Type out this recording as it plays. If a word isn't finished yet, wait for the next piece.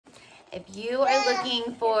If you are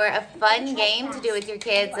looking for a fun game to do with your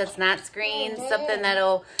kids that's not screens, something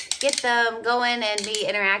that'll get them going and be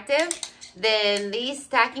interactive, then these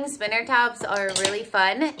stacking spinner tops are really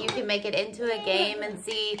fun. You can make it into a game and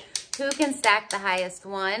see who can stack the highest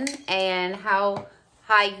one and how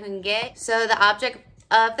high you can get. So the object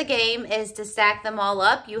of the game is to stack them all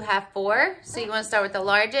up. You have 4, so you want to start with the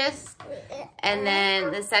largest, and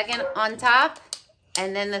then the second on top,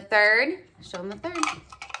 and then the third. Show them the third.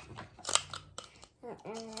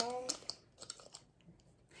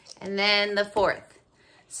 And then the fourth.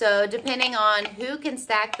 So depending on who can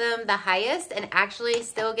stack them the highest and actually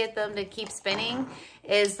still get them to keep spinning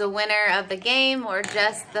is the winner of the game or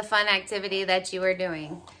just the fun activity that you are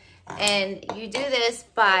doing. And you do this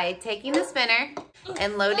by taking the spinner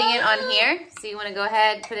and loading it on here. So you want to go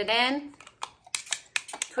ahead, put it in,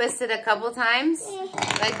 twist it a couple times,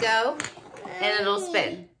 let go, and it'll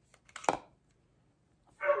spin.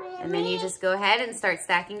 And then you just go ahead and start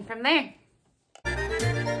stacking from there.